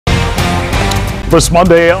This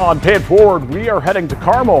Monday on Pay It Forward, we are heading to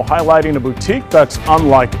Carmel, highlighting a boutique that's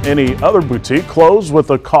unlike any other boutique. Clothes with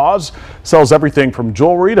a Cause sells everything from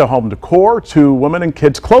jewelry to home decor to women and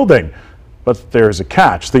kids clothing. But there's a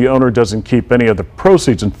catch. The owner doesn't keep any of the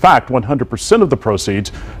proceeds. In fact, 100% of the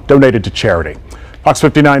proceeds donated to charity. Fox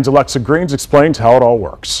 59's Alexa Greens explains how it all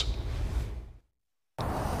works.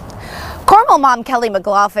 Carmel mom Kelly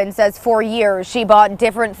McLaughlin says for years she bought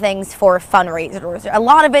different things for fundraisers. A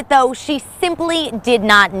lot of it, though, she simply did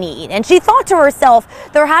not need. And she thought to herself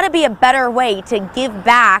there had to be a better way to give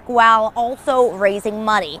back while also raising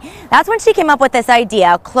money. That's when she came up with this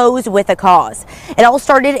idea, Clothes with a Cause. It all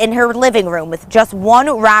started in her living room with just one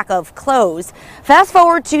rack of clothes. Fast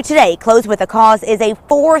forward to today, Clothes with a Cause is a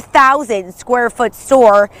 4,000 square foot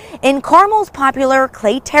store in Carmel's popular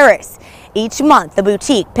Clay Terrace. Each month, the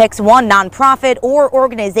boutique picks one nonprofit or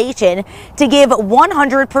organization to give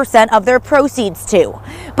 100% of their proceeds to.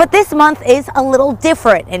 But this month is a little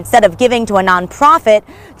different. Instead of giving to a nonprofit,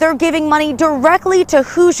 they're giving money directly to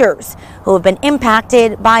Hoosiers who have been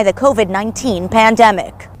impacted by the COVID-19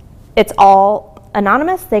 pandemic. It's all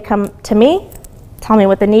anonymous. They come to me, tell me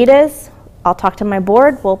what the need is. I'll talk to my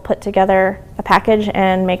board. We'll put together a package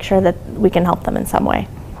and make sure that we can help them in some way.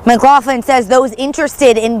 McLaughlin says those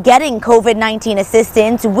interested in getting COVID-19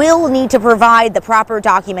 assistance will need to provide the proper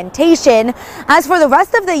documentation. As for the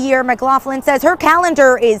rest of the year, McLaughlin says her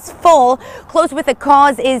calendar is full. Clothes with a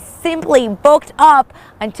Cause is simply booked up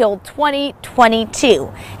until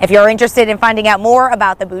 2022. If you're interested in finding out more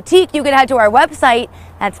about the boutique, you can head to our website.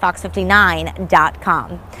 That's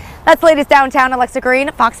fox59.com. That's the latest downtown. Alexa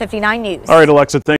Green, Fox 59 News. All right, Alexa, thank you.